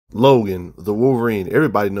Logan, the Wolverine,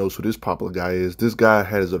 everybody knows who this popular guy is. This guy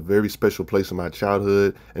has a very special place in my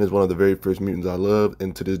childhood and is one of the very first mutants I loved,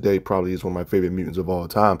 and to this day probably is one of my favorite mutants of all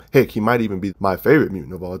time. Heck, he might even be my favorite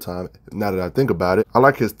mutant of all time now that I think about it. I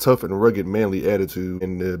like his tough and rugged manly attitude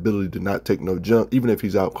and the ability to not take no junk. Even if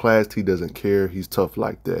he's outclassed, he doesn't care. He's tough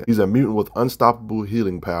like that. He's a mutant with unstoppable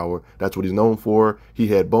healing power. That's what he's known for. He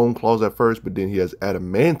had bone claws at first, but then he has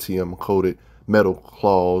adamantium coated metal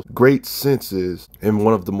claws, great senses, and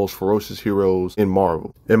one of the most ferocious heroes in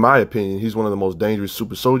Marvel. In my opinion, he's one of the most dangerous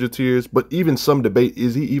super soldier tiers, but even some debate,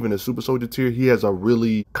 is he even a super soldier tier? He has a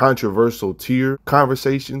really controversial tier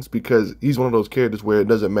conversations because he's one of those characters where it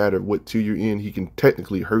doesn't matter what tier you're in, he can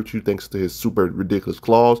technically hurt you thanks to his super ridiculous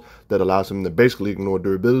claws that allows him to basically ignore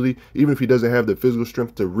durability. Even if he doesn't have the physical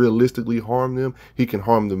strength to realistically harm them, he can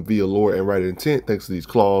harm them via lore and right intent thanks to these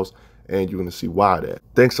claws. And you're going to see why that.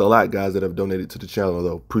 Thanks a lot, guys, that have donated to the channel,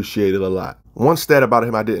 though. Appreciate it a lot. One stat about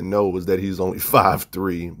him I didn't know was that he's only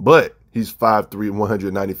 5'3", but he's 5'3",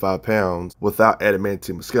 195 pounds without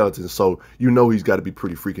adamantium skeletons, so you know he's got to be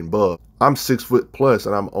pretty freaking buff. I'm 6 foot plus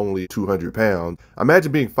and I'm only 200 pounds.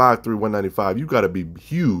 Imagine being 5'3", 195. You got to be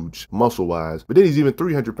huge muscle-wise. But then he's even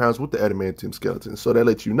 300 pounds with the adamantium skeleton, so that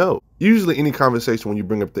lets you know. Usually any conversation when you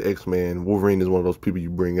bring up the X-Men, Wolverine is one of those people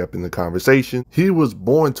you bring up in the conversation. He was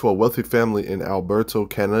born to a wealthy family in Alberta,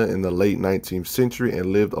 Canada in the late 19th century and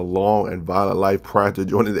lived a long and violent life prior to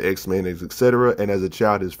joining the X-Men, etc. And as a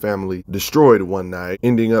child, his family destroyed one night,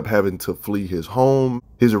 ending up having to flee his home.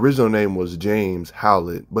 His original name was James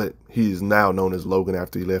Howlett, but he is now known as Logan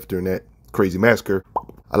after he left during that crazy massacre.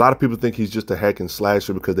 A lot of people think he's just a hack and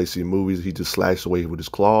slasher because they see movies, he just slashes away with his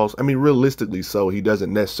claws. I mean, realistically so, he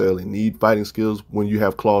doesn't necessarily need fighting skills when you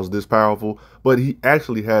have claws this powerful, but he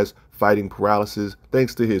actually has fighting paralysis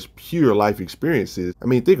thanks to his pure life experiences. I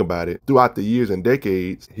mean, think about it. Throughout the years and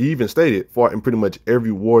decades, he even stated, fought in pretty much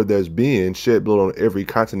every war there's been, shed blood on every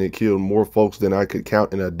continent, killed more folks than I could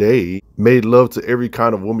count in a day, made love to every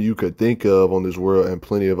kind of woman you could think of on this world and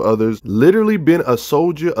plenty of others. Literally been a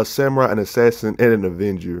soldier, a samurai, an assassin, and an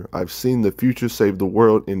avenger. I've seen the future, saved the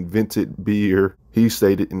world, invented beer. He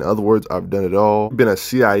stated, in other words, I've done it all. Been a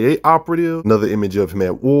CIA operative, another image of him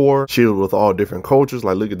at war, chilled with all different cultures.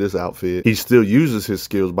 Like, look at this outfit. He still uses his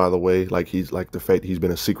skills, by the way, like he's like the fact he's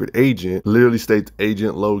been a secret agent. Literally states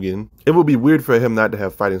Agent Logan. It would be weird for him not to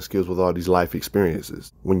have fighting skills with all these life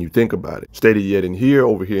experiences when you think about it. Stated yet in here,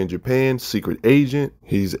 over here in Japan, secret agent.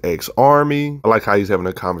 He's ex-army. I like how he's having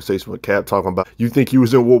a conversation with Cap talking about, you think you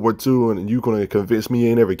was in World War II and you gonna convince me you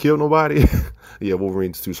ain't ever killed nobody? Yeah,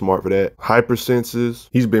 Wolverine's too smart for that. Hypersenses.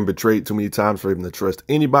 He's been betrayed too many times for him to trust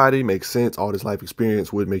anybody. Makes sense. All this life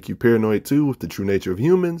experience would make you paranoid too with the true nature of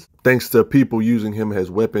humans. Thanks to people using him as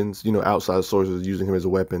weapons, you know, outside sources using him as a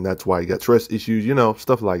weapon. That's why he got trust issues, you know,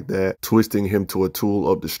 stuff like that. Twisting him to a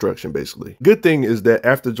tool of destruction, basically. Good thing is that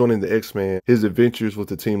after joining the X-Men, his adventures with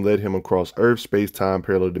the team led him across Earth, space, time,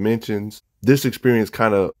 parallel dimensions. This experience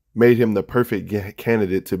kind of made him the perfect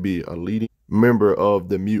candidate to be a leading member of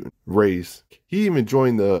the mutant race. He even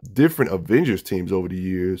joined the different Avengers teams over the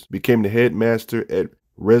years, became the headmaster at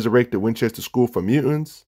Resurrected Winchester School for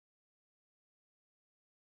Mutants.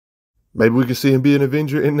 Maybe we could see him be an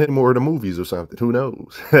Avenger in more of the movies or something. Who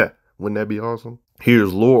knows? Wouldn't that be awesome?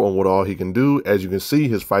 Here's lore on what all he can do. As you can see,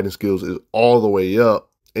 his fighting skills is all the way up.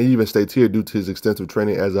 And he even states here, due to his extensive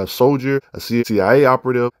training as a soldier, a CIA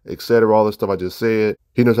operative, etc., all the stuff I just said,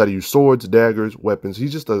 he knows how to use swords, daggers, weapons.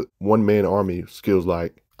 He's just a one-man army, skills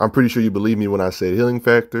like. I'm pretty sure you believe me when I say healing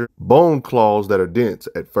factor. Bone claws that are dense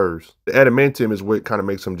at first. The adamantium is what kind of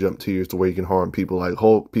makes him jump tiers to where he can harm people like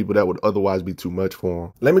Hulk, people that would otherwise be too much for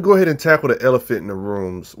him. Let me go ahead and tackle the elephant in the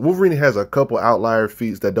rooms. Wolverine has a couple outlier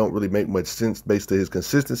feats that don't really make much sense based on his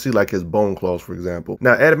consistency, like his bone claws, for example.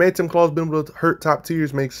 Now, adamantium claws being able to hurt top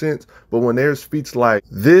tiers makes sense, but when there's feats like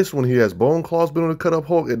this, when he has bone claws being able to cut up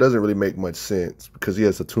Hulk, it doesn't really make much sense because he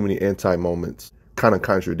has too many anti-moments. Kind of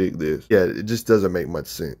contradict this. Yeah, it just doesn't make much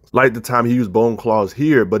sense. Like the time he used bone claws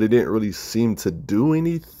here, but it didn't really seem to do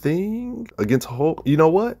anything against Hulk. You know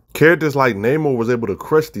what? Characters like Namor was able to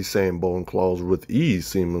crush these same bone claws with ease,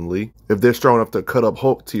 seemingly. If they're strong enough to cut up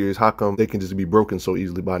Hulk tiers, how come they can just be broken so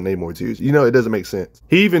easily by Namor tiers? You know, it doesn't make sense.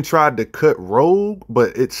 He even tried to cut Rogue,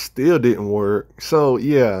 but it still didn't work. So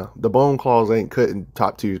yeah, the bone claws ain't cutting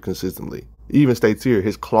top tiers consistently. Even states here,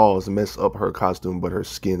 his claws mess up her costume, but her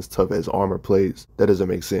skin's tough as armor plates. That doesn't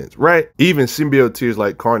make sense, right? Even symbiote tiers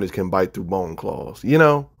like Carnage can bite through bone claws, you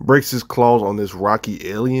know? Breaks his claws on this rocky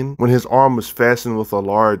alien when his arm was fastened with a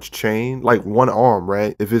large chain, like one arm,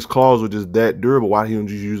 right? If his claws were just that durable, why he don't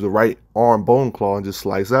just use the right arm bone claw and just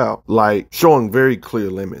slice out, like showing very clear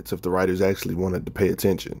limits if the writers actually wanted to pay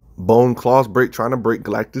attention. Bone claws trying to break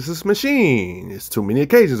Galactus's machine. It's too many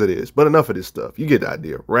occasions of this, but enough of this stuff. You get the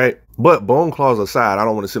idea, right? But bone claws aside, I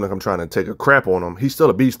don't want to seem like I'm trying to take a crap on him. He's still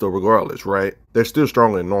a beast though regardless, right? They're still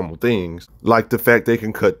stronger than normal things, like the fact they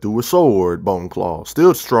can cut through a sword, bone claws.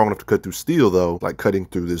 Still strong enough to cut through steel though, like cutting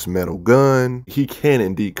through this metal gun. He can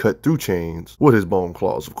indeed cut through chains with his bone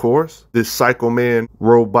claws, of course. This Psycho Man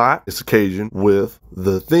robot is occasioned with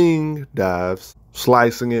the Thing dives,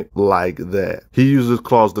 slicing it like that. He uses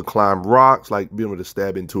claws to climb rocks, like being able to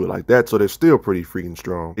stab into it like that, so they're still pretty freaking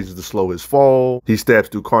strong. He uses to slow his fall. He stabs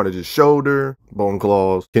through Carnage's shoulder. Bone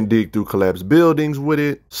claws can dig through collapsed buildings with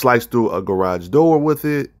it, slice through a garage door with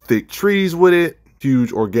it, thick trees with it,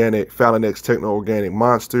 huge organic Phalanx techno-organic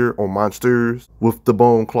monster or monsters with the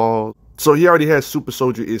bone claws. So he already has super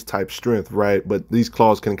soldier-ish type strength, right? But these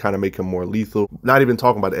claws can kind of make him more lethal. Not even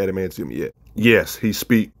talking about the adamantium yet. Yes, he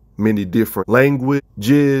speaks many different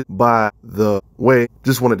languages, by the way.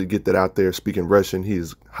 Just wanted to get that out there. Speaking Russian, he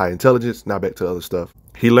is high intelligence. Now back to other stuff.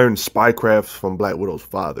 He learned spycraft from Black Widow's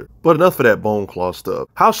father. But enough of that bone claw stuff.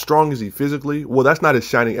 How strong is he physically? Well, that's not his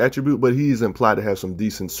shining attribute, but he's implied to have some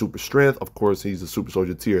decent super strength. Of course, he's a super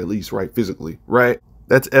soldier tier at least, right? Physically, right?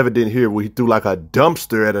 That's evident here where he threw like a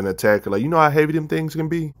dumpster at an attacker. Like, you know how heavy them things can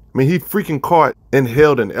be? I mean, he freaking caught and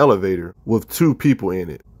held an elevator with 2 people in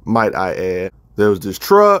it, might I add. There was this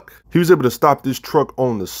truck. He was able to stop this truck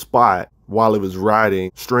on the spot while it was riding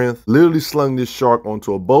strength. Literally slung this shark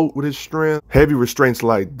onto a boat with his strength. Heavy restraints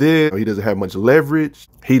like this. He doesn't have much leverage.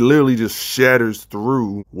 He literally just shatters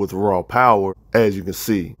through with raw power, as you can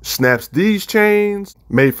see. Snaps these chains,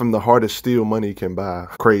 made from the hardest steel money can buy.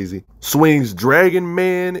 Crazy. Swings Dragon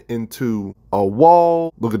Man into a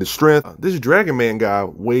wall. Look at the strength. This Dragon Man guy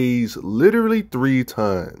weighs literally 3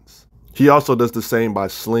 tons. He also does the same by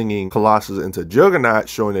slinging Colossus into Juggernaut,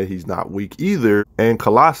 showing that he's not weak either. And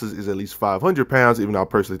Colossus is at least 500 pounds, even though I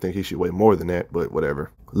personally think he should weigh more than that, but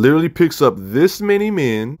whatever. Literally picks up this many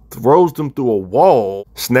men, throws them through a wall,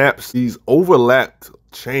 snaps these overlapped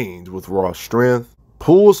chains with raw strength,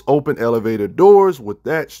 pulls open elevator doors with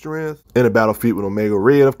that strength. In a battle feat with Omega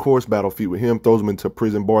Red, of course, battle feat with him, throws them into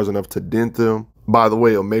prison bars enough to dent them. By the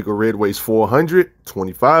way, Omega Red weighs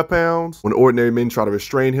 425 pounds. When ordinary men try to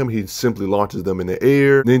restrain him, he simply launches them in the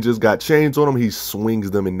air. Ninjas got chains on him, he swings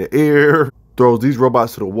them in the air. Throws these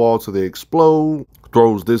robots to the wall till they explode.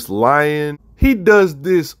 Throws this lion. He does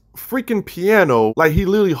this freaking piano, like he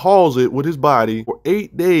literally hauls it with his body for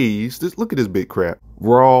 8 days. Just look at this big crap.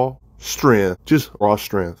 Raw strength, just raw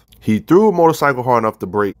strength. He threw a motorcycle hard enough to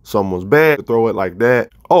break someone's back, throw it like that.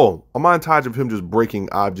 Oh, a montage of him just breaking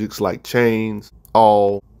objects like chains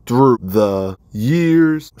all through the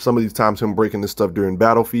years. Some of these times him breaking this stuff during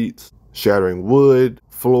battle feats, shattering wood,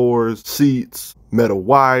 floors, seats, metal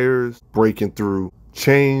wires, breaking through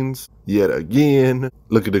chains yet again.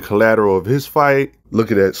 Look at the collateral of his fight.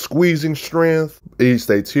 Look at that squeezing strength. He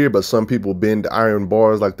states here, but some people bend iron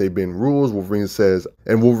bars like they bend rules. Wolverine says,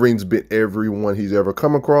 and Wolverine's bent everyone he's ever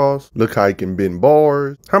come across. Look how he can bend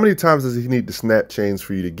bars. How many times does he need to snap chains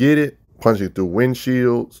for you to get it? Punching through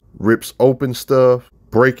windshields, rips open stuff,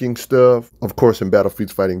 breaking stuff. Of course, in battle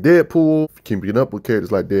feats fighting Deadpool, keeping up with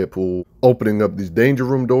characters like Deadpool, opening up these danger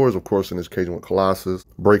room doors, of course, in this case with Colossus,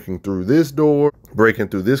 breaking through this door, breaking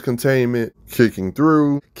through this containment, kicking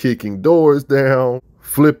through, kicking doors down,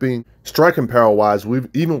 flipping. Striking power-wise,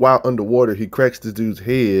 even while underwater, he cracks this dude's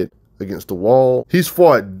head against the wall. He's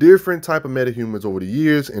fought different type of metahumans over the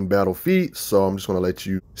years in battle feats, so I'm just going to let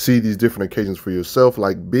you see these different occasions for yourself,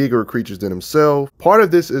 like bigger creatures than himself. Part of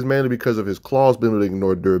this is mainly because of his claws, being able to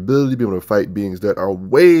ignore durability, being able to fight beings that are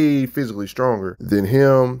way physically stronger than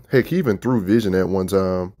him. Heck, he even threw Vision at one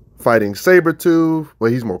time. Fighting Sabretooth,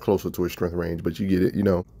 well, he's more closer to his strength range, but you get it, you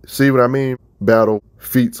know. See what I mean? Battle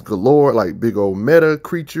feats galore, like big old meta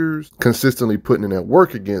creatures, consistently putting in that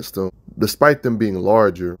work against them, despite them being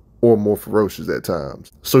larger or more ferocious at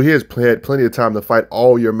times. So he has had plenty of time to fight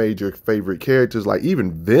all your major favorite characters, like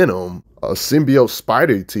even Venom, a symbiote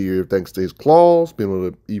spider tier, thanks to his claws, being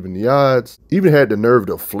able to even the odds. Even had the nerve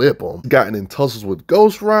to flip him. Gotten in tussles with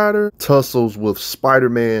Ghost Rider, tussles with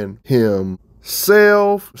Spider-Man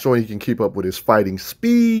himself, showing he can keep up with his fighting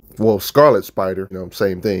speed. Well, Scarlet Spider, you know,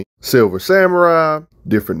 same thing. Silver Samurai,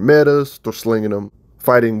 different metas, they're slinging them.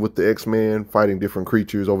 Fighting with the X-Men, fighting different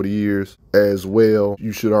creatures over the years as well.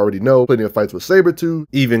 You should already know. Plenty of fights with Sabretooth.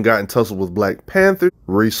 Even got in tussle with Black Panther.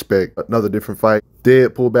 Respect. Another different fight.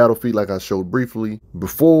 Deadpool battle feat like I showed briefly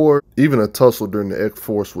before. Even a tussle during the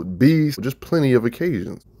X-Force with Beast. Just plenty of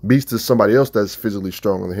occasions. Beast is somebody else that's physically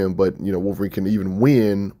stronger than him, but, you know, Wolverine can even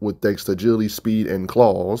win with thanks to agility, speed, and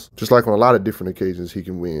claws. Just like on a lot of different occasions, he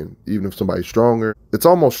can win, even if somebody's stronger. It's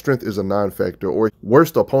almost strength is a non-factor, or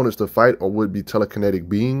worst opponents to fight or would be telekinetic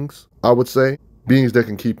beings, I would say. Beings that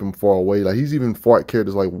can keep him far away. Like, he's even fought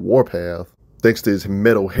characters like Warpath, thanks to his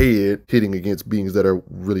metal head hitting against beings that are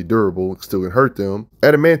really durable, still can hurt them.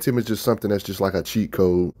 Adamantium is just something that's just like a cheat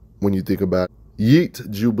code when you think about it. Yeet,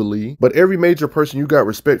 Jubilee. But every major person you got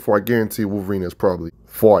respect for, I guarantee Wolverine has probably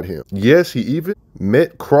fought him. Yes, he even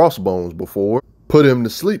met Crossbones before, put him to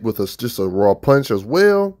sleep with us, just a raw punch as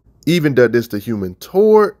well. Even did this to Human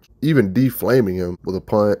Torch, even deflaming him with a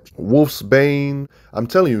punch. Wolf's Bane. I'm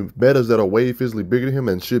telling you, metas that are way physically bigger than him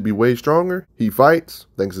and should be way stronger, he fights,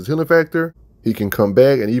 thanks to his healing factor. He can come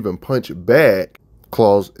back and even punch back.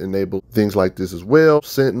 Claws enable things like this as well.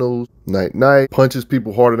 Sentinels, Night, punches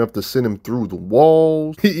people hard enough to send him through the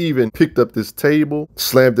walls. He even picked up this table,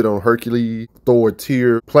 slammed it on Hercules, Thor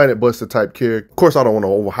tier, Planet Buster type character. Of course, I don't want to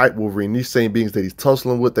overhype Wolverine. These same beings that he's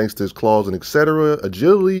tussling with, thanks to his claws and etc.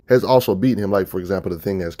 Agility has also beaten him. Like, for example, the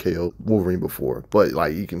Thing has KO'd Wolverine before. But,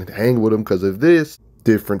 like, you can hang with him because of this.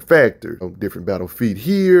 Different factor, different battle feat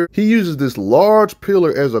here. He uses this large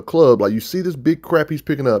pillar as a club. Like, you see this big crap he's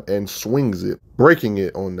picking up and swings it, breaking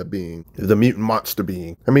it on the being, the mutant monster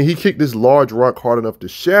being. I mean, he kicked this large rock hard enough to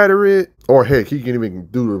shatter it. Or heck, he can even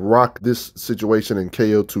do the rock this situation and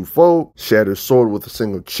KO 2 folk. Shatters sword with a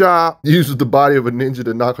single chop. Uses the body of a ninja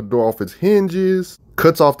to knock a door off its hinges.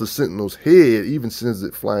 Cuts off the Sentinel's head, even sends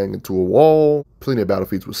it flying into a wall. Plenty of battle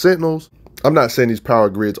feats with Sentinels. I'm not saying these power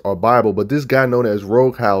grids are Bible, but this guy known as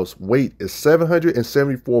Roguehouse weight is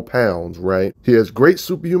 774 pounds, right? He has great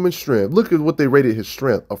superhuman strength. Look at what they rated his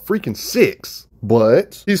strength, a freaking 6.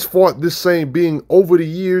 But he's fought this same being over the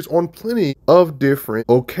years on plenty of different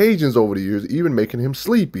occasions over the years, even making him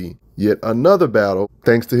sleepy. Yet another battle,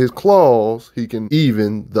 thanks to his claws, he can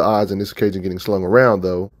even the odds in this occasion getting slung around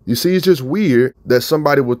though. You see, it's just weird that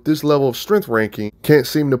somebody with this level of strength ranking can't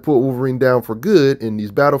seem to put Wolverine down for good in these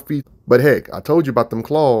battle feats. But heck, I told you about them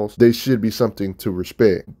claws. They should be something to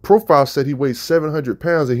respect. Profile said he weighs 700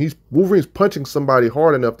 pounds and Wolverine's punching somebody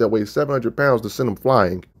hard enough that weighs 700 pounds to send him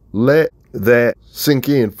flying. Let that sink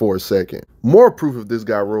in for a second. More proof of this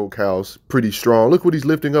guy Roguehouse pretty strong. Look what he's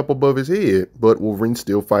lifting up above his head, but Wolverine's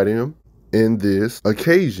still fighting him in this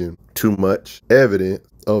occasion. Too much evidence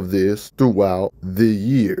of this throughout the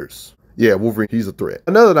years. Yeah, Wolverine, he's a threat.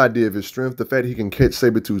 Another idea of his strength, the fact he can catch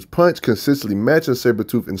Sabretooth's punch, consistently matching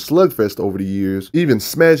Sabretooth in Slugfest over the years, even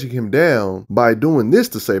smashing him down by doing this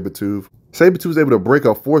to Sabretooth. Sabretooth was able to break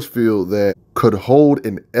a force field that could hold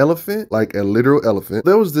an elephant, like a literal elephant.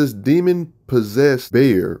 There was this demon-possessed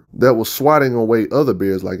bear that was swatting away other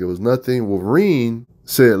bears like it was nothing. Wolverine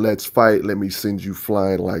said, let's fight, let me send you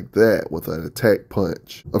flying like that with an attack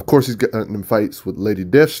punch. Of course, he's gotten in fights with Lady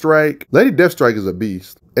Deathstrike. Lady Deathstrike is a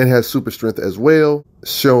beast and has super strength as well,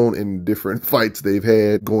 shown in different fights they've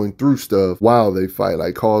had, going through stuff while they fight,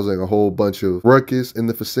 like causing a whole bunch of ruckus in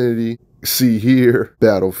the vicinity. See here,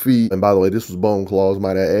 battle feat. And by the way, this was Bone Claws,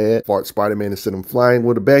 might I add. Fought Spider-Man and sent him flying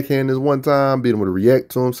with a backhand this one time, being able to react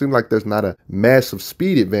to him. Seemed like there's not a massive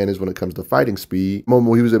speed advantage when it comes to fighting speed.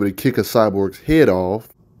 Moment where he was able to kick a cyborg's head off.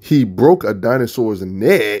 He broke a dinosaur's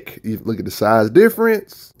neck. Look at the size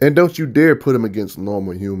difference. And don't you dare put him against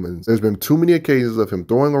normal humans. There's been too many occasions of him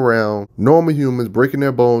throwing around normal humans, breaking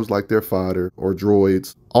their bones like they're fodder, or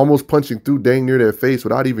droids, almost punching through dang near their face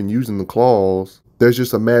without even using the claws. There's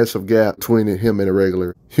just a massive gap between him and a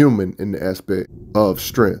regular human in the aspect of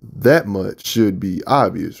strength. That much should be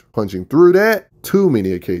obvious. Punching through that, too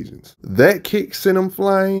many occasions. That kick sent him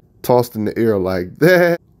flying, tossed in the air like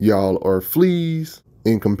that. Y'all are fleas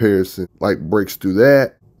in comparison. Like, breaks through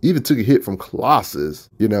that. Even took a hit from Colossus,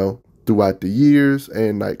 you know, throughout the years.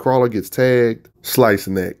 And Nightcrawler gets tagged,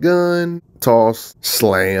 slicing that gun, toss,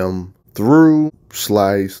 slam, through,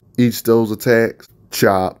 slice, each those attacks.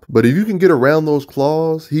 Chop. But if you can get around those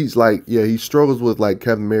claws, he's like, yeah, he struggles with like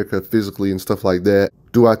Captain America physically and stuff like that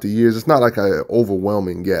throughout the years. It's not like an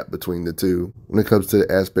overwhelming gap between the two when it comes to the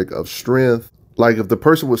aspect of strength. Like, if the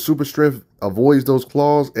person with super strength avoids those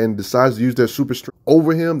claws and decides to use their super strength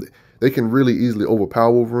over him, they can really easily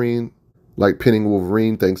overpower Wolverine, like pinning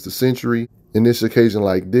Wolverine thanks to Sentry. In this occasion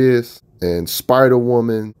like this, and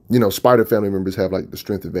Spider-Woman, you know, Spider family members have like the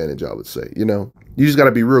strength advantage, I would say, you know. You just got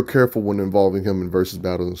to be real careful when involving him in versus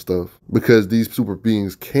battles and stuff, because these super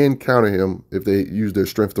beings can counter him if they use their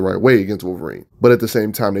strength the right way against Wolverine. But at the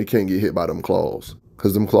same time, they can't get hit by them claws,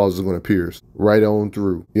 because them claws are going to pierce right on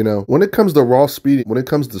through, you know? When it comes to raw speed, when it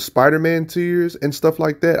comes to Spider-Man tiers and stuff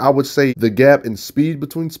like that, I would say the gap in speed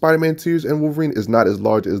between Spider-Man tiers and Wolverine is not as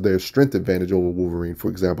large as their strength advantage over Wolverine, for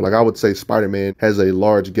example. Like I would say Spider-Man has a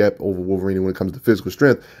large gap over Wolverine when it comes to physical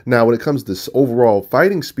strength. Now, when it comes to overall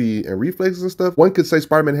fighting speed and reflexes and stuff, one could say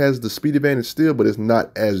Spider-Man has the speed advantage still, but it's not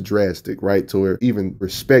as drastic, right? To where even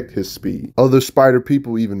respect his speed. Other Spider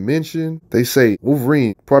people even mention, they say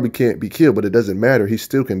Wolverine probably can't be killed, but it doesn't matter. He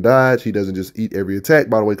still can dodge. He doesn't just eat every attack,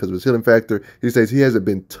 by the way, because of his healing factor. He says he hasn't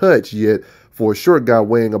been touched yet for a short guy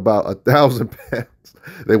weighing about 1,000 pounds.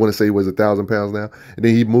 They want to say he weighs 1,000 pounds now. And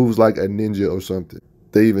then he moves like a ninja or something.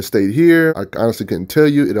 They even stayed here. I honestly couldn't tell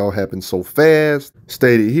you. It all happened so fast.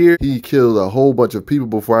 Stated here, he killed a whole bunch of people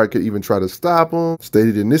before I could even try to stop him.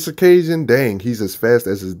 Stated in this occasion, dang, he's as fast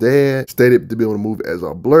as his dad. Stated to be able to move as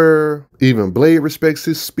a blur. Even Blade respects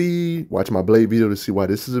his speed. Watch my Blade video to see why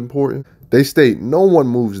this is important. They state no one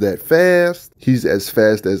moves that fast. He's as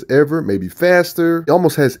fast as ever, maybe faster. He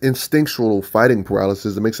almost has instinctual fighting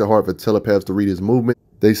paralysis. It makes it hard for telepaths to read his movement.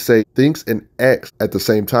 They say thinks and acts at the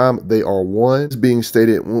same time. They are one. It's being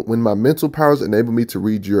stated, when my mental powers enable me to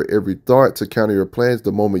read your every thought, to counter your plans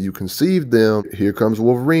the moment you conceive them. Here comes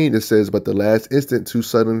Wolverine. It says, but the last instant too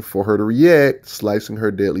sudden for her to react, slicing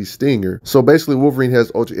her deadly stinger. So basically Wolverine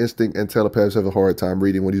has ultra instinct and telepaths have a hard time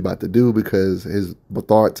reading what he's about to do because his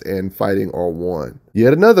thoughts and fighting are one.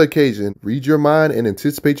 Yet another occasion, read your mind and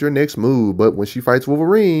anticipate your next move. But when she fights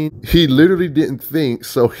Wolverine, he literally didn't think,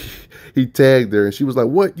 so he tagged her and she was like,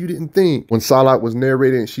 what, you didn't think? When Psylocke was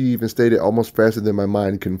narrating, she even stated almost faster than my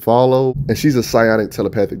mind can follow. And she's a psionic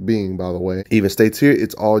telepathic being, by the way. Even states here,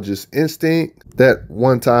 it's all just instinct. That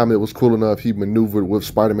one time it was cool enough, he maneuvered with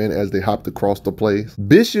Spider-Man as they hopped across the place.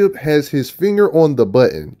 Bishop has his finger on the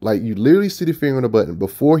button. Like you literally see the finger on the button.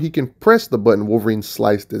 Before he can press the button, Wolverine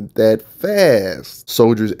sliced it that fast.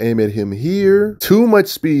 Soldiers aim at him here. Too much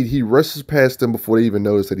speed, he rushes past them before they even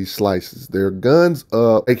notice that he slices. Their guns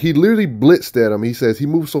up. Like he literally blitzed at him. He says he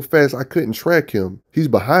moved so fast I couldn't track him. He's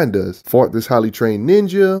behind us. Fought this highly trained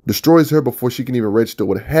ninja. Destroys her before she can even register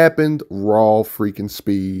what happened. Raw freaking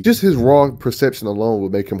speed. Just his raw perception alone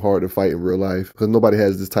would make him hard to fight in real life because nobody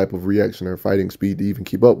has this type of reaction or fighting speed to even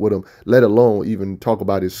keep up with him, let alone even talk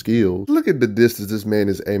about his skills. Look at the distance this man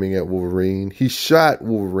is aiming at Wolverine. He shot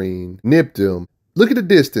Wolverine, nipped him. Look at the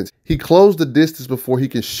distance. He closed the distance before he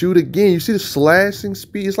can shoot again. You see the slashing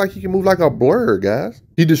speed? It's like he can move like a blur, guys.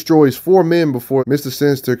 He destroys 4 men before Mr.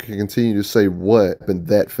 Sinister can continue to say what happened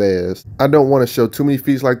that fast. I don't want to show too many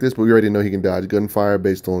feats like this, but we already know he can dodge gunfire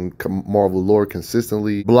based on Marvel lore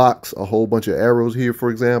consistently. Blocks a whole bunch of arrows here, for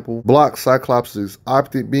example. Blocks Cyclops'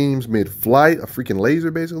 optic beams mid-flight, a freaking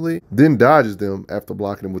laser basically. Then dodges them after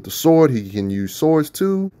blocking them with the sword. He can use swords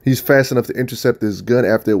too. He's fast enough to intercept this gun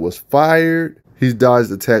after it was fired. He's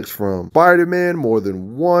dodged attacks from Spider-Man more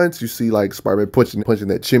than once. You see like Spider-Man punching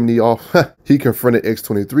that chimney off. He confronted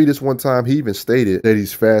X-23 this one time. He even stated that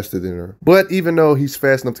he's faster than her. But even though he's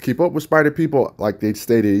fast enough to keep up with Spider people, like they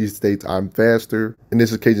stated, he states, I'm faster. In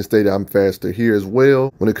this occasion stated, I'm faster here as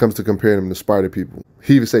well when it comes to comparing him to Spider people.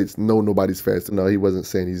 He even states, no, nobody's faster. No, he wasn't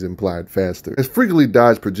saying he's implied faster. Has frequently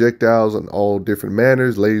dodged projectiles in all different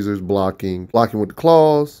manners, lasers, blocking with the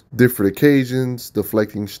claws, different occasions,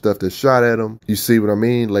 deflecting stuff that's shot at him. You see what I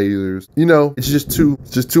mean? Lasers. You know, it's just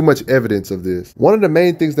too much evidence of this. One of the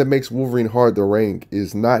main things that makes Wolverine hard to rank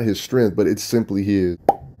is not his strength, but it's simply his.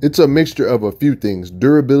 It's a mixture of a few things.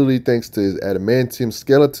 Durability thanks to his adamantium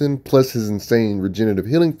skeleton, plus his insane regenerative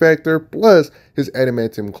healing factor, plus his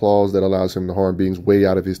adamantium claws that allows him to harm beings way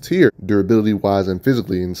out of his tier, durability wise and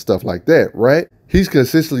physically and stuff like that, right? He's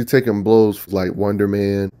consistently taking blows like Wonder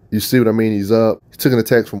Man. You see what I mean? He's up. He took an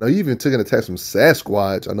attack from, he even took an attack from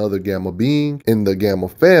Sasquatch, another Gamma being in the Gamma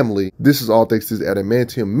family. This is all thanks to his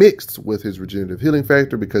adamantium mixed with his regenerative healing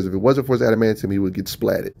factor, because if it wasn't for his adamantium, he would get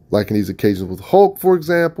splatted. Like in these occasions with Hulk, for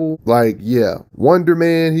example. Like, yeah, Wonder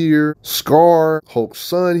Man here, Scar, Hulk's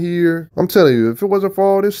son here. I'm telling you, if it wasn't for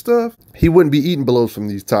all this stuff, he wouldn't be eating blows from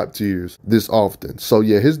these top tiers this often. So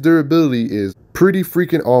yeah, his durability is pretty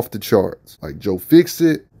freaking off the charts. Like Joe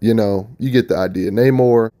Fixit, you know, you get the idea.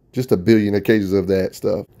 Namor, just a billion occasions of that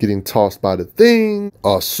stuff. Getting tossed by the Thing,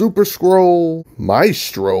 a Super Scroll,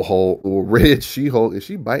 Maestro Hulk, or Red She-Hulk. Is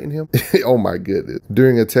she biting him? Oh my goodness.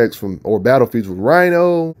 During attacks from, or battlefields with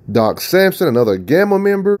Rhino, Doc Samson, another Gamma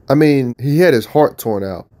member. I mean, he had his heart torn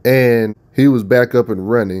out and he was back up and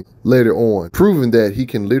running later on, proving that he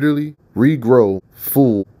can literally regrow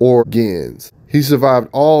full organs. He survived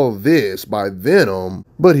all this by venom,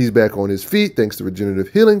 but he's back on his feet thanks to regenerative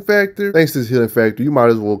healing factor. Thanks to his healing factor, you might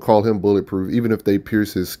as well call him bulletproof, even if they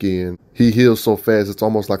pierce his skin. He heals so fast, it's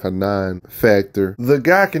almost like a 9 factor. The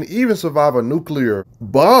guy can even survive a nuclear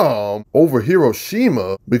bomb over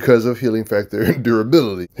Hiroshima because of healing factor and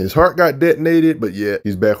durability. His heart got detonated, but yet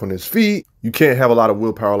he's back on his feet. You can't have a lot of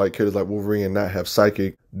willpower like characters like Wolverine and not have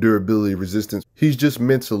psychic durability resistance. He's just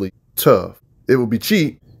mentally tough. It would be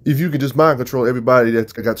cheap if you could just mind control everybody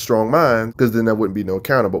that's got strong minds, because then there wouldn't be no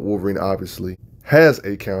counter, but Wolverine obviously has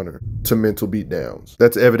a counter to mental beatdowns.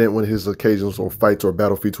 That's evident when his occasions or fights or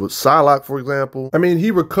battle feats with Psylocke, for example. I mean, he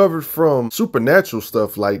recovered from supernatural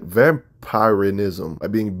stuff like vampirism,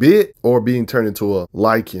 like being bit or being turned into a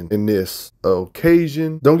lichen in this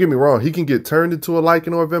occasion. Don't get me wrong, he can get turned into a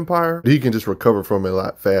lichen or a vampire, but he can just recover from it a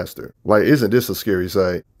lot faster. Like, isn't this a scary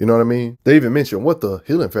sight? You know what I mean? They even mentioned what the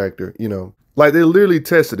healing factor, you know. Like, they literally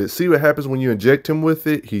tested it. See what happens when you inject him with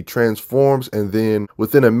it? He transforms, and then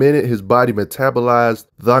within a minute, his body metabolized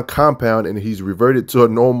the compound, and he's reverted to a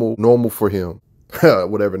normal for him.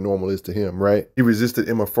 Whatever normal is to him, right? He resisted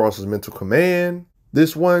Emma Frost's mental command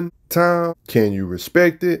this one time. Can you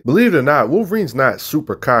respect it? Believe it or not, Wolverine's not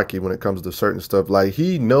super cocky when it comes to certain stuff. Like,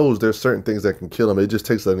 he knows there's certain things that can kill him. It just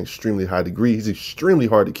takes an extremely high degree. He's extremely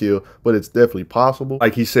hard to kill, but it's definitely possible.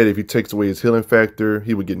 Like he said, if he takes away his healing factor,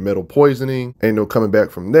 he would get metal poisoning. Ain't no coming back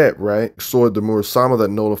from that, right? Sword the Murasama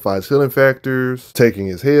that nullifies healing factors, taking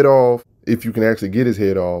his head off. If you can actually get his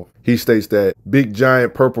head off. He states that big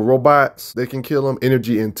giant purple robots, they can kill him.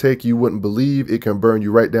 Energy and tech you wouldn't believe. It can burn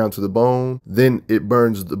you right down to the bone. Then it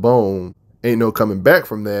burns the bone. Ain't no coming back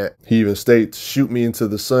from that. He even states, shoot me into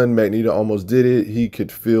the sun. Magneto almost did it. He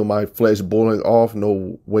could feel my flesh boiling off.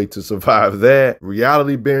 No way to survive that.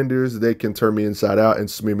 Reality benders, they can turn me inside out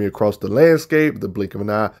and smear me across the landscape, the blink of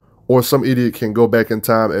an eye. Or some idiot can go back in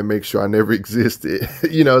time and make sure I never existed.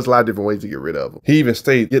 You know, it's a lot of different ways to get rid of him. He even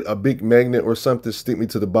states, get a big magnet or something, stick me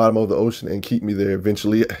to the bottom of the ocean and keep me there.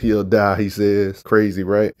 Eventually, he'll die, he says. Crazy,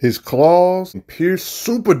 right? His claws pierce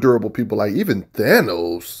super durable people like even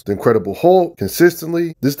Thanos. The Incredible Hulk,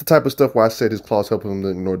 consistently. This is the type of stuff where I said his claws help him to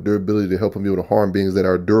ignore durability to help him be able to harm beings that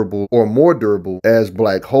are durable or more durable as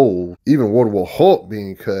black holes. Even World War Hulk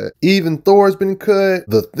being cut. Even Thor's been cut.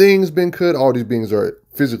 The Thing's been cut. All these beings are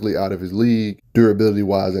physically out of his league, durability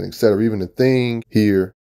wise, and etc. Even the Thing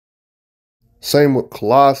here. Same with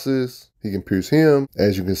Colossus. He can pierce him,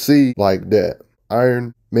 as you can see, like that.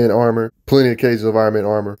 Iron Man armor, plenty of cases of Iron Man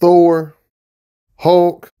armor. Thor,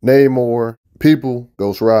 Hulk, Namor, people,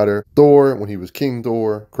 Ghost Rider, Thor when he was King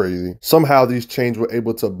Thor, crazy. Somehow these chains were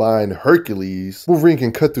able to bind Hercules. Wolverine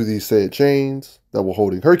can cut through these said chains that were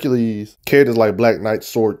holding Hercules. Characters like Black Knight's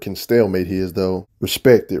sword can stalemate his though.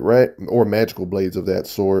 Respect it, right? Or magical blades of that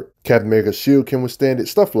sort. Captain America's shield can withstand it.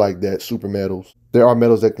 Stuff like that, super metals. There are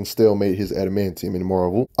metals that can stalemate his adamantium in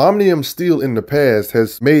Marvel. Omnium steel in the past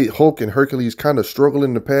has made Hulk and Hercules kind of struggle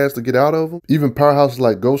in the past to get out of them. Even powerhouses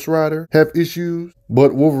like Ghost Rider have issues,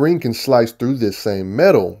 but Wolverine can slice through this same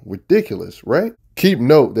metal. Ridiculous, right? Keep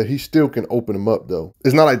note that he still can open them up though.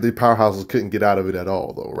 It's not like the powerhouses couldn't get out of it at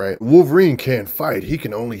all though, right? Wolverine can't fight. He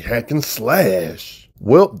can only hack and slash.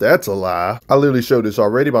 Well, that's a lie. I literally showed this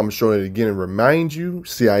already, but I'm showing it again and remind you,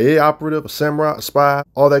 CIA operative, a samurai, a spy,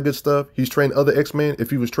 all that good stuff. He's trained other X-Men. If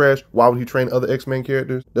he was trash, why would he train other X-Men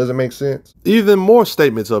characters? Doesn't make sense. Even more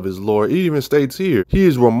statements of his lore. He even states here, he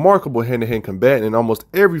is remarkable hand-to-hand combatant in almost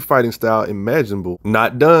every fighting style imaginable.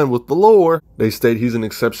 Not done with the lore. They state he's an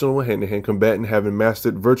exceptional hand-to-hand combatant, having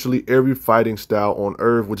mastered virtually every fighting style on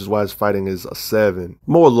Earth, which is why his fighting is a 7.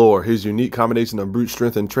 More lore. His unique combination of brute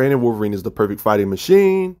strength and training. Wolverine is the perfect fighting machine.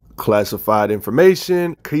 Classified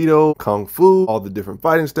information, Aikido, Kung Fu, all the different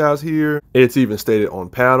fighting styles here. It's even stated on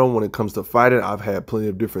panel when it comes to fighting. I've had plenty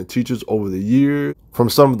of different teachers over the years, from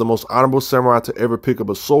some of the most honorable samurai to ever pick up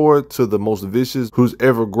a sword to the most vicious who's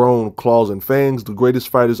ever grown claws and fangs, the greatest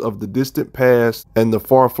fighters of the distant past and the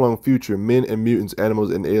far-flung future, men and mutants,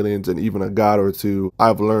 animals and aliens, and even a god or two.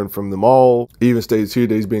 I've learned from them all. Even states here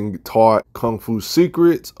that he's being taught Kung Fu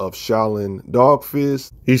secrets of Shaolin Dog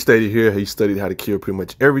Fist. He stated here he studied how to kill pretty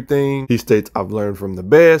much everything. He states, I've learned from the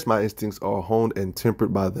best. My instincts are honed and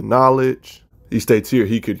tempered by the knowledge. He states here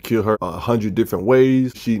he could kill her 100 different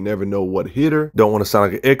ways. She'd never know what hit her. Don't want to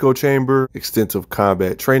sound like an echo chamber. Extensive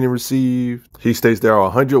combat training received. He states there are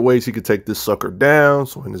 100 ways he could take this sucker down,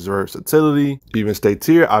 so in his versatility. He even states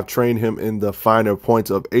here, I've trained him in the finer points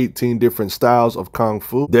of 18 different styles of Kung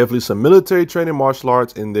Fu. Definitely some military training, martial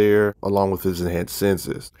arts in there, along with his enhanced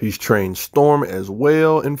senses. He's trained Storm as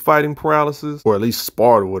well in fighting paralysis, or at least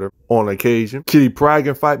sparred with her on occasion. Kitty Pryde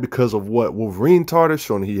can fight because of what Wolverine taught her,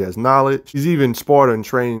 showing he has knowledge. He's even sparred and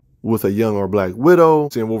trained with a young or black widow,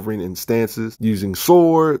 seeing Wolverine in stances, using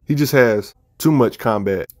swords. He just has too much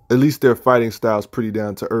combat. At least their fighting style's pretty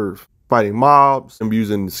down to earth. Fighting mobs and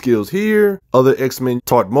using skills here. Other X-Men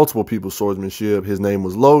taught multiple people swordsmanship. His name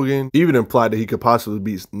was Logan. Even implied that he could possibly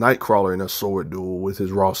beat Nightcrawler in a sword duel with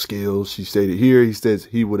his raw skills. She stated here, he says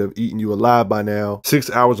he would have eaten you alive by now. 6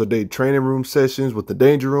 hours a day training room sessions with the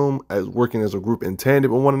Danger Room, as working as a group in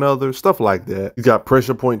tandem with one another, stuff like that. He's got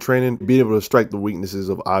pressure point training, being able to strike the weaknesses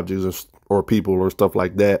of objects or people or stuff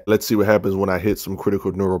like that. Let's see what happens when I hit some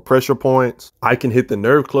critical neural pressure points. I can hit the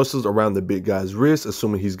nerve clusters around the big guy's wrist,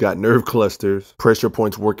 assuming he's got nerve clusters. Pressure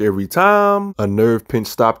points work every time. A nerve pinch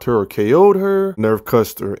stopped her or KO'd her. Nerve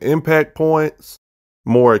cluster impact points.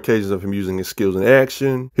 More occasions of him using his skills in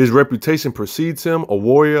action. His reputation precedes him, a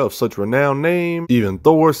warrior of such renowned name. Even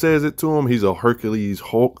Thor says it to him. He's a Hercules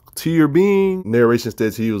Hulk tier being. Narration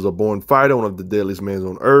states he was a born fighter, one of the deadliest men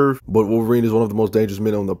on Earth. But Wolverine is one of the most dangerous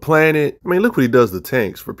men on the planet. I mean, look what he does to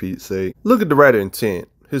tanks, for Pete's sake. Look at the writer intent.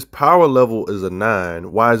 His power level is a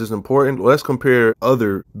 9. Why is this important? Well, let's compare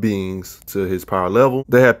other beings to his power level.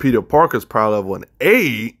 They have Peter Parker's power level an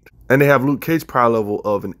 8, and they have Luke Cage's power level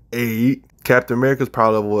of an 8. Captain America's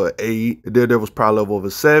power level of 8, Daredevil's power level of a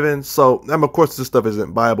 7. So, of course, this stuff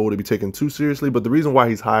isn't viable to be taken too seriously, but the reason why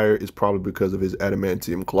he's higher is probably because of his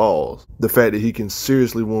adamantium claws. The fact that he can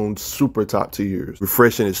seriously wound super top tiers,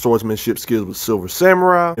 refreshing his swordsmanship skills with Silver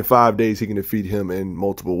Samurai. In 5 days, he can defeat him in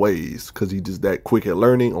multiple ways, because he's just that quick at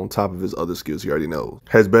learning on top of his other skills he already knows.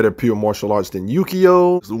 Has better pure martial arts than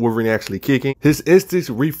Yukio, so Wolverine actually kicking. His instincts,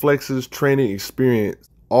 reflexes, training, experience,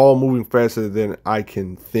 all moving faster than I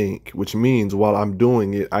can think, which means while I'm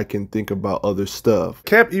doing it, I can think about other stuff.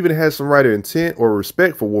 Cap even has some writer intent or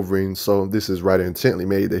respect for Wolverine, so this is writer intently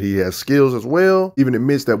made that he has skills as well. Even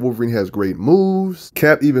admits that Wolverine has great moves.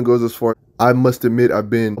 Cap even goes as far, I must admit I've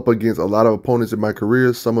been up against a lot of opponents in my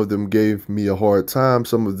career. Some of them gave me a hard time.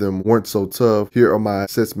 Some of them weren't so tough. Here are my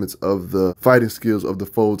assessments of the fighting skills of the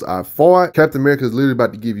foes I fought. Captain America is literally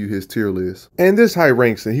about to give you his tier list. And this high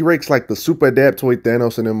ranks, and he ranks like the super adaptoid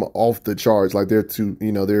Thanos and them off the charts. Like they're too,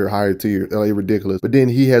 they're higher tier, like ridiculous. But then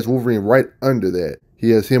he has Wolverine right under that. He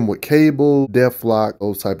has him with Cable, Deathlock,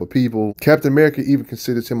 those type of people. Captain America even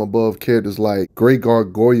considers him above characters like Great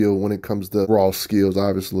Gargoyle when it comes to raw skills,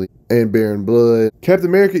 obviously, and Baron Blood. Captain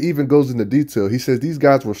America even goes into detail. He says, these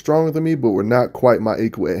guys were stronger than me, but were not quite my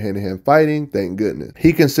equal at hand-to-hand fighting, thank goodness.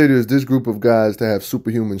 He considers this group of guys to have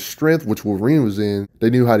superhuman strength, which Wolverine was in. They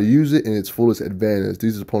knew how to use it in its fullest advantage.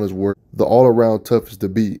 These opponents were the all-around toughest to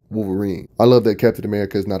beat, Wolverine. I love that Captain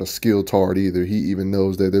America is not a skill tard either. He even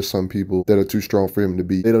knows that there's some people that are too strong for him to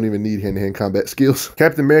beat. They don't even need hand-to-hand combat skills.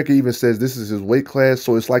 Captain America even says this is his weight class,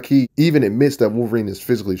 so it's like he even admits that Wolverine is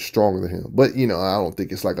physically stronger than him. But, I don't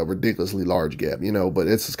think it's like a ridiculously large gap, but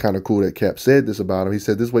it's just kind of cool that Cap said this about him. He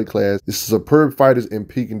said this weight class is superb fighters in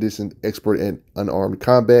peak condition, expert in unarmed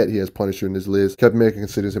combat. He has Punisher in his list. Captain America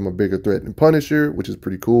considers him a bigger threat than Punisher, which is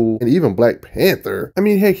pretty cool. And even Black Panther. I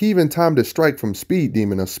mean, heck, he even timed a strike from Speed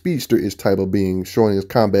Demon, a speedster-ish type of being, showing his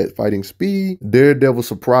combat fighting speed. Daredevil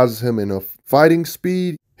surprises him in a fighting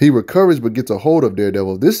speed. He recovers but gets a hold of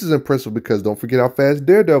Daredevil. This is impressive because don't forget how fast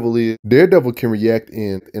Daredevil is. Daredevil can react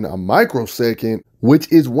in a microsecond,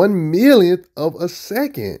 which is 1/1,000,000th of a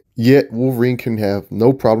second. Yet Wolverine can have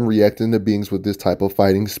no problem reacting to beings with this type of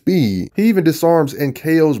fighting speed. He even disarms and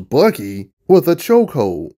KOs Bucky with a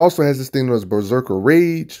chokehold. Also has this thing known as Berserker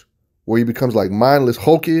Rage, where he becomes like mindless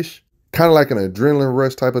Hulkish. Kind of like an adrenaline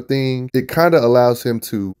rush type of thing. It kind of allows him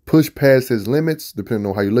to push past his limits, depending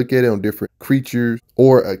on how you look at it, on different creatures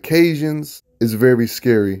or occasions. It's very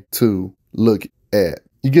scary to look at.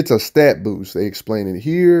 He gets a stat boost. They explain it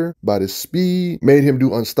here about his speed. Made him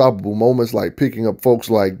do unstoppable moments like picking up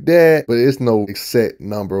folks like that, but it's no set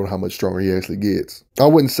number on how much stronger he actually gets. I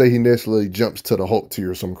wouldn't say he necessarily jumps to the Hulk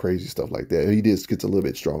tier or some crazy stuff like that. He just gets a little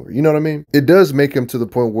bit stronger. You know what I mean? It does make him to the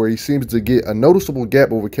point where he seems to get a noticeable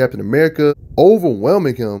gap over Captain America,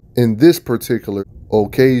 overwhelming him in this particular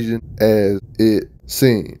occasion as it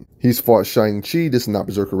seems. He's fought Shang-Chi. This is not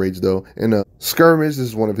Berserker Rage though. In a skirmish, this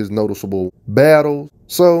is one of his noticeable battles.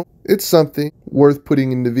 So it's something worth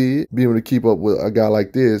putting in the vid. Being able to keep up with a guy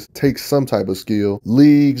like this takes some type of skill.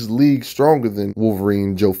 Leagues stronger than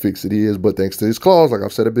Wolverine Joe Fixit is, but thanks to his claws, like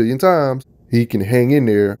I've said a billion times, he can hang in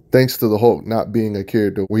there thanks to the Hulk not being a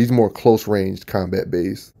character where he's more close-ranged combat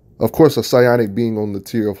based. Of course, a psionic being on the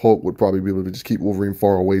tier of Hulk would probably be able to just keep Wolverine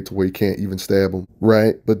far away to where he can't even stab him,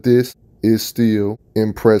 right? But this is still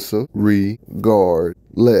impressive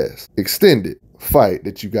regardless. Extended fight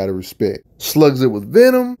that you gotta respect. Slugs it with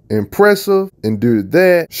venom, impressive, endured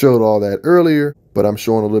that, showed all that earlier. but I'm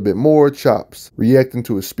showing a little bit more chops, reacting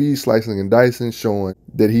to his speed, slicing and dicing, showing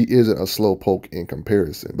that he isn't a slow poke in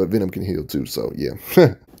comparison. But Venom can heal too, so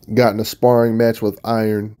yeah. Got in a sparring match with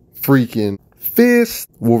Iron freaking Fist,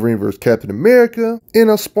 Wolverine versus Captain America in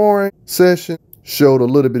a sparring session. Showed a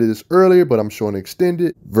little bit of this earlier, but I'm showing an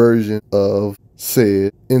extended version of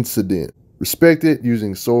said incident. Respected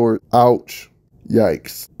using sword. Ouch.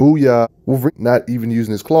 Yikes. Booyah. Wolverine not even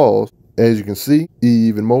using his claws. As you can see,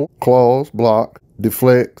 even more. Claws, block,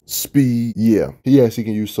 deflect, speed. Yeah, he actually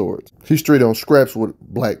can use swords. He's straight on scraps with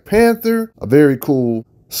Black Panther. A very cool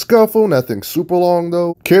scuffle. Nothing super long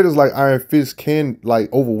though. Characters like Iron Fist can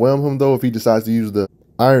like overwhelm him though if he decides to use the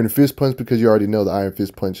Iron Fist punch, because you already know the Iron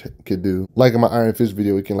Fist punch could do. Like in my Iron Fist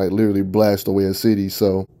video, it can like literally blast away a city.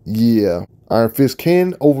 So yeah, Iron Fist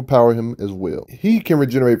can overpower him as well. He can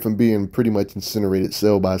regenerate from being pretty much incinerated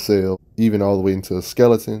cell by cell, even all the way into a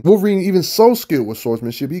skeleton. Wolverine, even so skilled with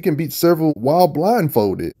swordsmanship, he can beat several while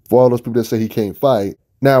blindfolded. For all those people that say he can't fight.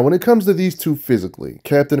 Now, when it comes to these two physically,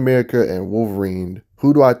 Captain America and Wolverine,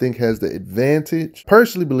 who do I think has the advantage?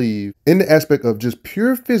 Personally believe in the aspect of just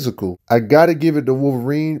pure physical, I gotta give it to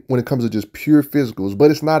Wolverine when it comes to just pure physicals,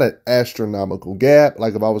 but it's not an astronomical gap.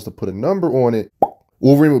 Like if I was to put a number on it,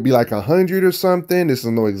 Wolverine would be like 100 or something. This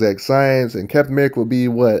is no exact science. And Captain America would be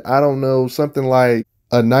what? I don't know, something like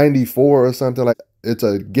a 94 or something. Like it's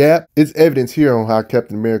a gap. It's evidence here on how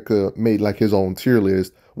Captain America made like his own tier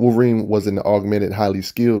list. Wolverine was in the augmented, highly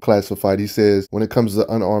skilled classified. He says, when it comes to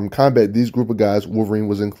unarmed combat, these group of guys, Wolverine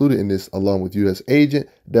was included in this along with U.S. Agent,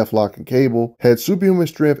 Deathlock, and Cable, had superhuman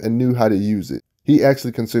strength and knew how to use it. He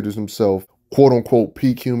actually considers himself quote unquote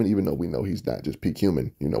peak human, even though we know he's not just peak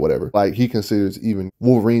human, you know, whatever. Like he considers even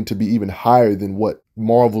Wolverine to be even higher than what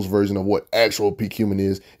Marvel's version of what actual peak human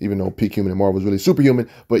is, even though peak human and Marvel is really superhuman.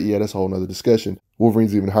 But yeah, that's a whole nother discussion.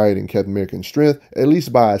 Wolverine's even higher than Captain America in strength, at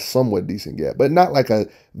least by a somewhat decent gap, but not like a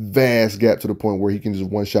vast gap to the point where he can just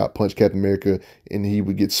one-shot punch Captain America and he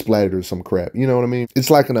would get splattered or some crap. You know what I mean? It's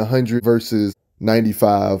like an 100 versus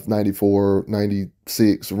 95, 94,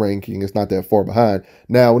 96 ranking. It's not that far behind.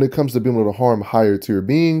 Now, when it comes to being able to harm higher tier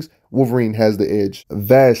beings, Wolverine has the edge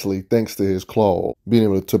vastly thanks to his claw, being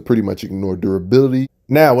able to pretty much ignore durability.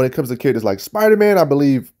 Now, when it comes to characters like Spider-Man, I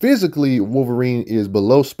believe physically Wolverine is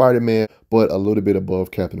below Spider-Man, but a little bit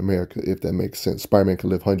above Captain America, if that makes sense. Spider-Man can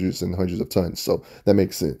lift hundreds and hundreds of tons, so that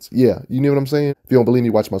makes sense. Yeah, you know what I'm saying? If you don't believe me,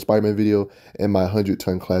 watch my Spider-Man video and my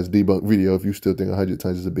 100-ton class debunk video if you still think 100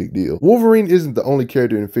 tons is a big deal. Wolverine isn't the only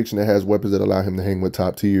character in fiction that has weapons that allow him to hang with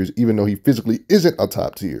top tiers, even though he physically isn't a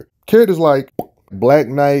top tier. Characters like Black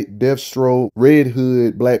Knight, Deathstroke, Red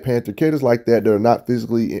Hood, Black Panther, characters like that that are not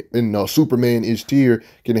physically in a Superman-ish tier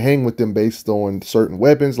can hang with them based on certain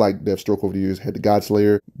weapons. Like Deathstroke over the years had the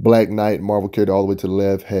Godslayer. Black Knight, Marvel character all the way to the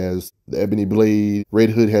left, has the Ebony Blade. Red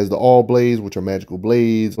Hood has the All Blades, which are magical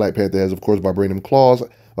blades. Black Panther has, of course, vibranium claws,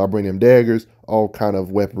 vibranium daggers, all kind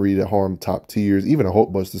of weaponry that harm top tiers, even a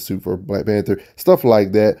Hulkbuster suit for Black Panther, stuff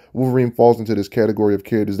like that. Wolverine falls into this category of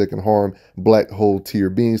characters that can harm black hole tier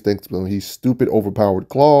beings thanks to his stupid overpowered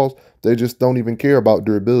claws. They just don't even care about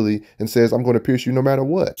durability and says, I'm going to pierce you no matter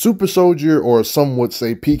what. Super Soldier, or some would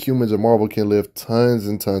say peak humans in Marvel, can lift tons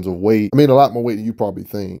and tons of weight. I mean, a lot more weight than you probably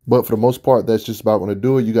think. But for the most part, that's just about when to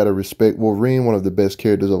do it. You got to respect Wolverine, one of the best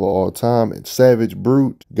characters of all time. And Savage,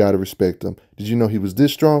 Brute, got to respect him. Did you know he was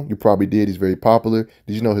this strong? You probably did. He's very popular.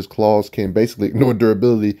 Did you know his claws can basically ignore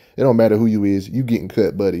durability? It don't matter who you is. You getting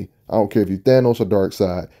cut, buddy. I don't care if you Thanos or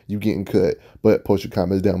Darkseid, you getting cut. But post your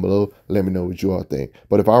comments down below. Let me know what you all think.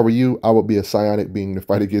 But if I were you, I would be a psionic being to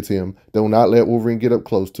fight against him. Do not let Wolverine get up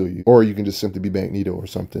close to you. Or you can just simply be Magneto or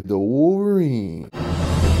something. The Wolverine.